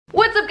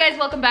What's up guys,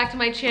 welcome back to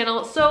my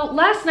channel. So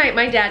last night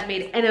my dad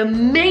made an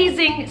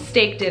amazing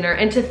steak dinner,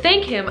 and to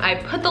thank him I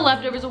put the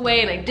leftovers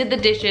away and I did the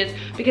dishes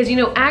because you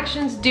know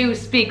actions do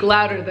speak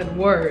louder than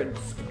words.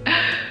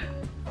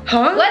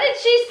 Huh? What did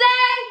she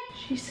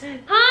say? She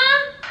said,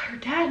 huh? Her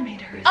dad made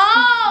her a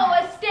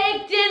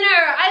steak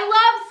dinner. I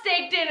love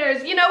steak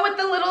dinners. You know, with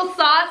the little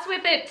sauce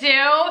with it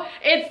too.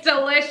 It's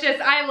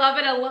delicious. I love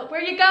it. Where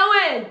are you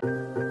going?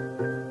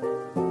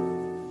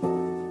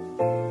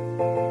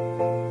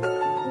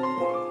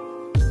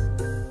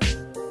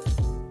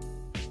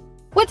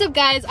 What's up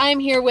guys, I'm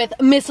here with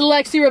Miss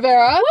Lexi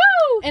Rivera.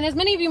 Woo! And as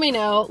many of you may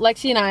know,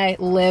 Lexi and I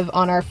live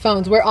on our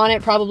phones. We're on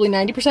it probably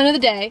 90% of the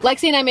day.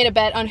 Lexi and I made a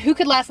bet on who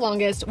could last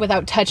longest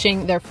without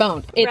touching their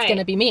phone. It's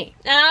gonna be me.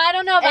 I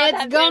don't know about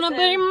that. It's gonna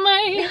be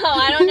me. No,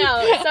 I don't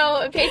know.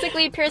 So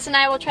basically, Pierson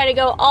and I will try to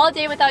go all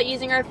day without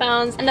using our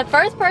phones, and the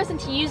first person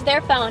to use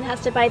their phone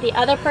has to buy the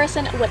other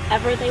person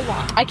whatever they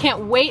want. I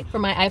can't wait for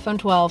my iPhone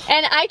 12.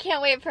 And I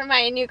can't wait for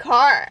my new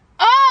car.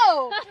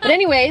 Oh! But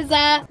anyways,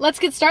 let's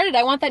get started.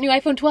 I want that new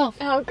iPhone 12.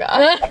 Oh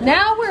god.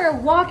 Now we're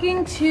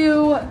walking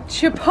to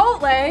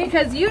Chipotle,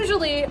 because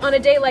usually on a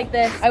day like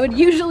this, I would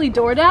usually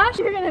DoorDash.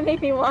 You're gonna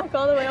make me walk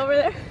all the way over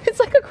there. It's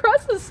like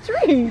across the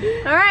street.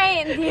 All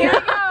right, here we go.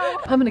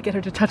 I'm gonna get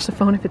her to touch the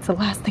phone if it's the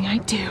last thing I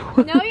do.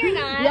 No, you're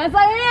not. Yes,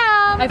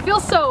 I am. I feel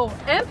so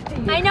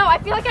empty. I know, I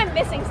feel like I'm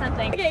missing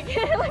something. Okay, please.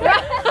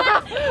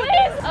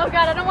 Oh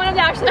god, I don't want him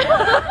to actually.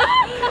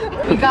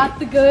 We got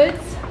the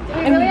goods.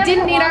 And we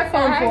didn't need our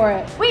phone for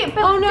it. Wait,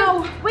 but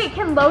wait,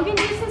 can Logan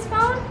use his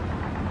phone?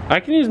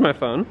 I can use my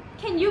phone.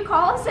 Can you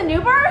call us an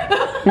Uber?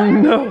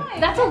 No.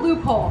 That's a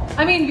loophole.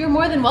 I mean, you're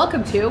more than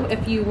welcome to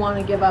if you want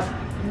to give up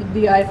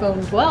the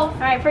iPhone 12. All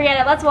right, forget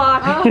it. Let's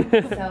walk.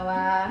 So,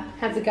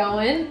 how's it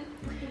going?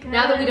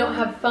 Now that we don't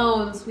have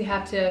phones, we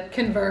have to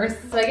converse.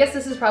 So I guess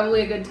this is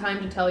probably a good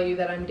time to tell you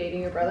that I'm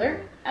dating your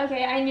brother.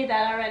 Okay, I knew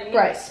that already.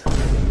 Bryce.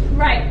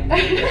 Right.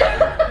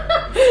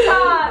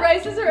 Stop.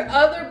 Bryce is her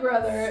other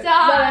brother.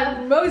 Stop. That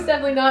I'm most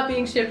definitely not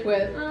being shipped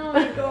with. Oh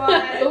my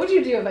god. What would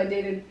you do if I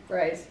dated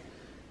Bryce?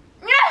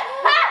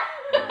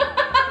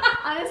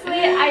 Honestly,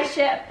 I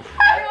ship.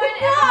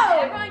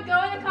 Everyone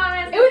go in the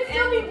comments. It would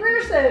still be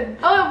Pierson.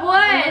 Oh, it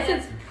would. Unless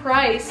it's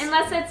Price.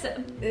 Unless it's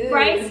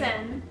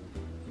Bryson.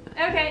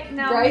 Okay,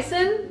 no.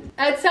 Bryson?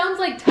 It sounds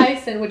like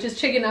Tyson, which is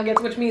chicken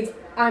nuggets, which means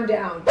I'm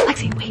down.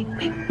 Lexi,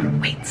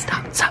 wait,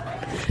 stop.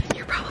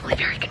 You're probably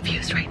very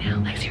confused right now.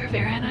 Lexi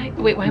Rivera and I,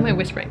 wait, why am I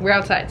whispering? We're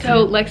outside.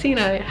 So Lexi and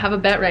I have a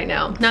bet right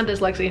now. Not this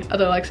Lexi,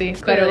 other Lexi,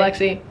 better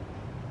Lexi.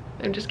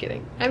 I'm just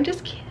kidding. I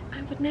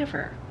would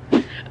never.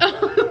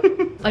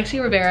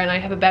 Lexi Rivera and I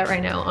have a bet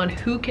right now on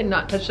who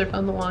cannot touch their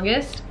phone the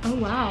longest. Oh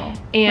wow.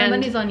 And my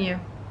money's on you.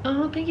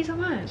 Oh, thank you so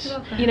much.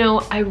 You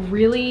know, I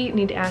really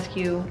need to ask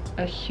you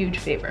a huge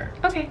favor.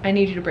 Okay. I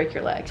need you to break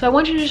your leg. So I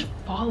want you to just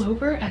fall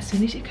over as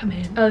soon as you come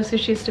in. Oh, so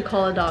she has to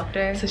call a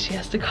doctor. So she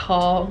has to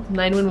call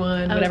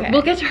 911, whatever. Okay.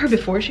 We'll get to her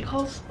before she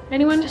calls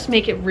anyone. Just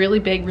make it really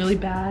big, really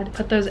bad.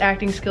 Put those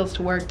acting skills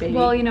to work, baby.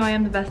 Well, you know I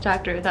am the best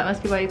actor. That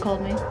must be why you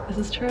called me. This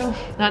is true.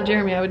 Not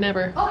Jeremy, I would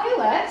never. Oh, hey,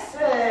 Lex.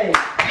 Hey!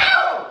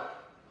 Ow!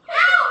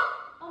 Ow!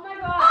 Oh my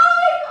god.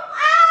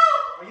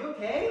 Are you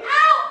okay?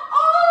 Ow!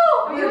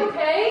 Oh! Are you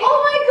okay? Oh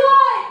my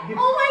god!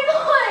 Oh my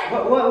god!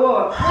 What?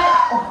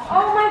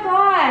 Oh my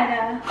god!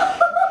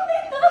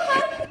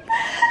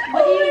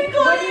 What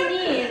do you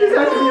need? He's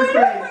asking your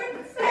friend.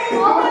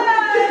 Call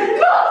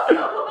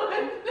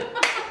someone!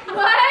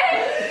 What?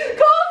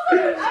 Call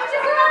someone! I was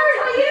just about to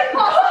tell you to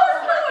call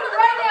someone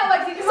right now,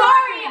 Lexi.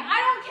 Sorry, I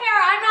don't care.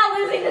 I'm not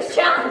losing this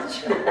challenge.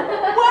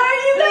 Why are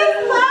you guys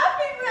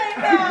laughing right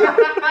now?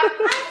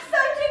 I'm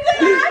such a good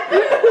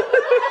actor.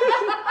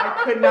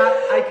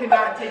 I could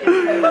not take it.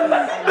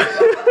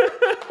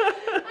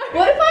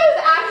 What if I was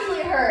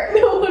actually hurt?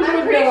 No one I'm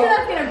would pretty know. sure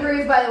that's gonna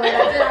bruise, by the way.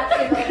 That did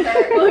actually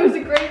hurt. Well, it was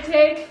a great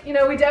take. You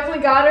know, we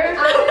definitely got her.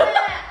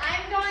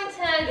 I'm going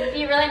to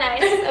be really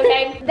nice,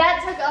 okay?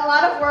 That took a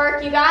lot of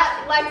work. You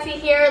got Lexi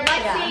here.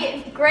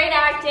 Lexi, great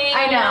acting.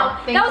 I know.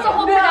 Thank that was a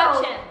whole you.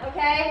 production,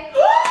 okay?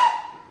 No!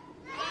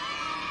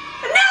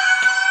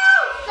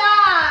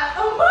 Stop!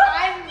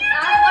 I'm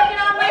looking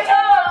on my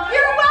phone.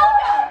 You're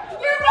welcome.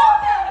 You're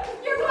welcome.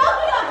 You're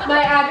welcome.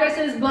 My address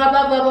is blah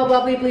blah blah blah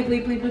blah bleep bleep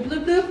bleep bleep bleep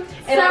bleep bleep.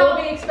 And I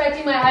will be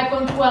expecting my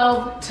iPhone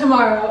 12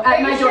 tomorrow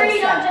at my doorstep. Are you sure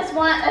you don't just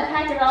want a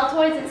pack of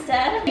Altoids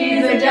instead?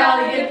 He's a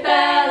jolly good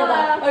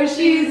fella. Oh,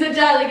 she's a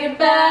jolly good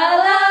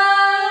fella.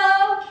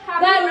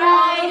 That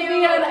reminds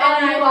me of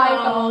an new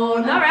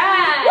iPhone. All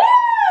right.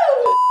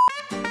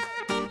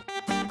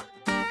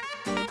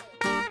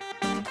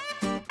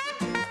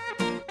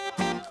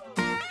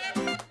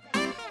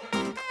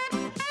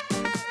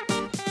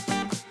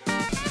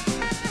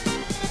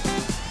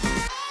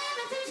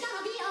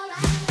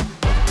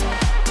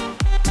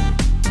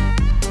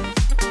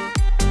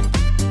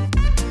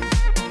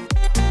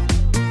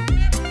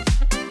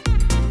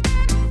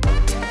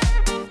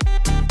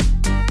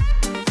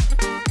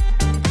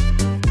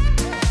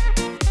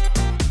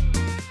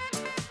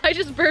 I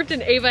just burped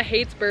burped and Ava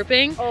hates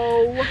burping.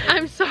 Oh.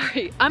 I'm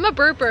sorry. I'm a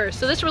burper,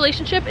 so this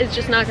relationship is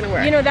just not gonna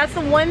work. You know, that's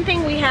the one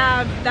thing we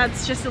have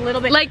that's just a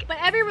little bit like, but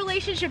every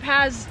relationship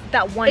has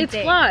that one it's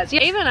thing. flaws.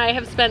 Yeah, Ava and I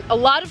have spent a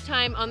lot of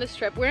time on this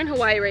trip. We're in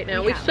Hawaii right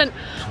now. We We've have. spent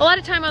a lot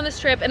of time on this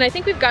trip, and I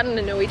think we've gotten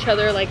to know each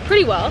other like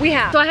pretty well. We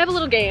have. So I have a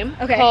little game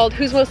Okay. called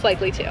Who's Most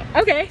Likely To.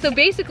 Okay. So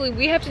basically,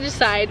 we have to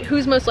decide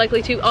who's most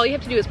likely to. All you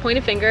have to do is point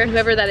a finger, and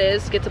whoever that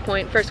is gets a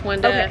point. First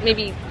one to Okay.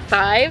 maybe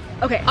 5.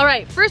 Okay. All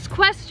right, first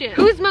question.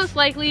 Who's most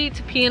likely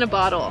to pee in a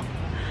bottle?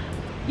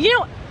 You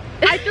know,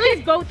 I feel like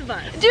it's both of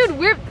us. Dude,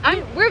 we're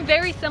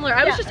very similar.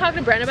 I was just talking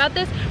to Brent about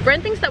this.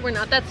 Brent thinks that we're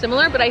not that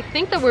similar, but I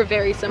think that we're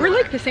very similar. We're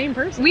like the same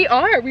person. We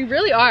are, we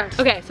really are.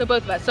 Okay, so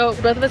both of us. So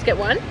both of us get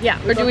 1? Yeah.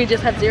 Or do we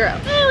just have 0?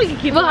 Oh, we can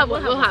keep We'll have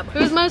one, we'll have one.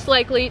 Who's most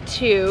likely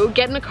to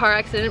get in a car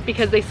accident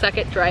because they suck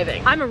at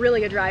driving? I'm a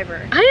really good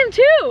driver. I am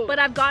too. But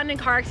I've gotten in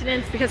car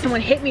accidents because someone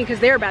hit me because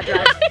they're a bad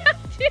driver. I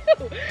have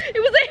too. It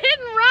was a hit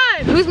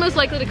and run. Who's most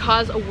likely to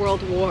cause a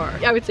world war?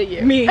 I would say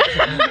you. Me.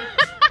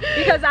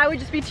 Because I would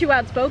just be too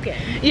outspoken.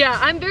 Yeah,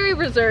 I'm very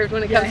reserved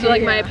when it comes to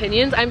like my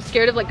opinions. I'm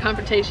scared of like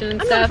confrontation and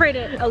I'm stuff. not afraid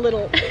of a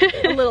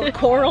little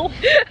quarrel.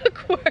 Of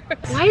course.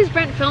 Why is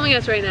Brent filming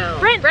us right now?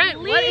 Brent,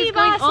 what is leave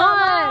going us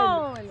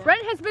on? alone.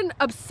 Brent has been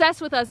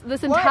obsessed with us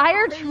this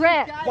entire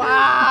trip.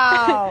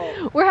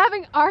 Wow. We're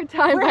having our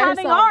time We're by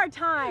having ourselves.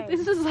 our time.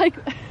 This is like,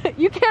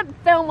 you can't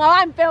film while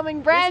I'm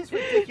filming, Brent. This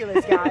is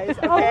ridiculous, guys.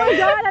 Okay? Oh my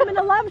god, I'm in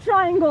a love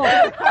triangle.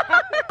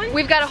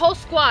 We've got a whole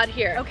squad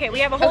here. Okay, we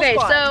have a whole Okay,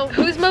 squad. so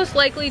who's most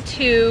likely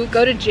to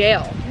go to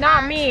jail?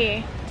 Not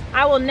me.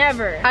 I will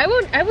never. I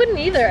wouldn't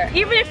either.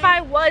 Even if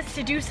I was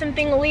to do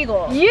something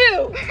illegal.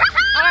 You!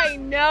 I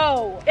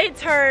know. It's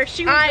her.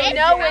 She was I going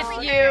know down.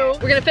 it's you.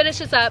 We're gonna finish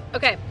this up.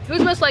 Okay,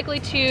 who's most likely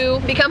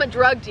to become a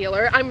drug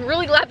dealer? I'm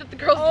really glad that the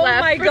girls Oh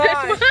left my for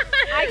gosh. this one.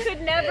 I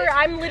could never.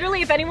 I'm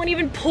literally, if anyone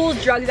even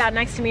pulls drugs out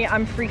next to me,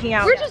 I'm freaking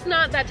out. We're just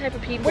not that type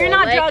of people. We're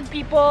not like, drug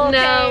people.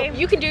 No, Okay?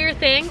 you can do your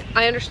thing.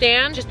 I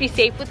understand. Just be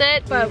safe with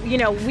it. But you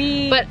know,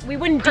 we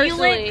wouldn't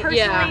deal it personally.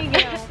 yeah. You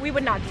know, we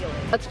would not deal it.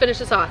 Let's finish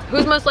this off.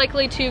 Who's most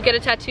likely to get a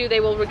tattoo they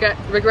will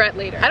regret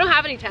later? I don't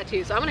have any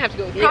tattoos, so I'm gonna have to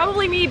go with you.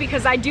 Probably me,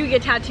 because I do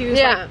get tattoos.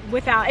 Yeah. Like,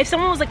 without. If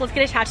someone was like, let's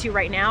get a tattoo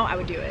right now, I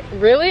would do it.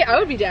 Really? I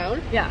would be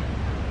down. Yeah.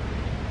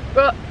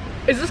 Well,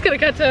 is this gonna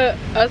cut to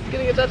us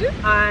getting a tattoo?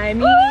 I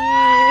mean.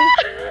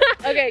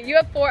 Okay, you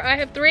have 4, I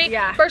have 3.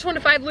 Yeah. First 1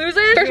 to 5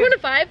 loses. First 1 to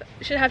 5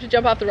 should have to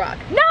jump off the rock.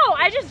 No,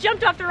 I just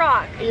jumped off the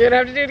rock. You're gonna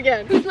have to do it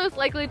again. Who's most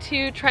likely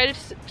to try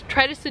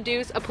to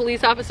seduce a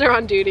police officer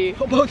on duty?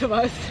 Both of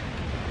us.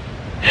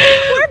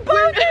 We're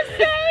both the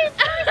same.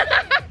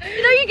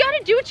 You know, you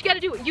gotta do what you gotta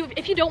do.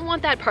 If you don't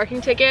want that parking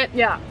ticket,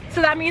 Yeah.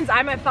 So that means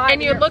I'm at 5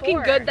 and you're looking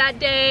 4. good that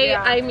day,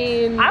 Yeah. I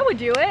mean, I would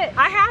do it.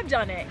 I have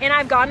done it, and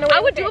I've gotten away. I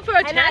would with do it for a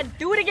and test. I'd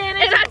do it again.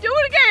 and I do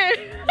it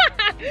again.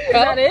 Is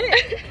that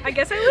it? I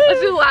guess I lose. Let's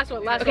do the last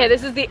one. Okay,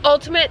 this is the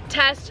ultimate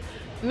test.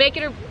 Make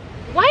it or.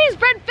 Why is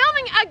Brent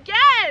filming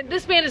again?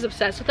 This man is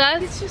obsessed with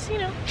us. It's just, you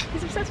know,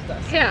 he's obsessed with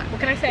us. Yeah. What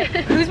can I say?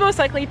 Who's most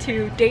likely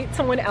to date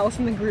someone else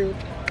in the group?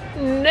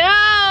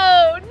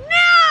 No! No!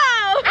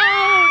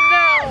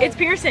 Oh no! It's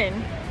Pierson.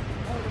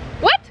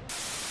 What?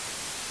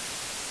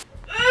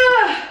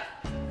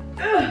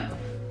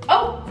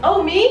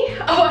 Oh, me?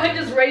 Oh, I'm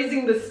just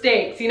raising the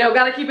stakes. You know,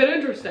 gotta keep it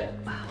interesting.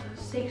 Wow,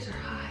 those stakes are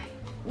high.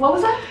 What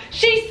was that?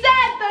 She said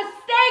the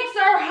stakes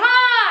are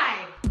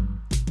high!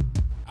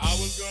 I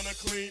was gonna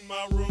clean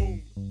my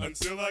room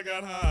until I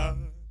got high.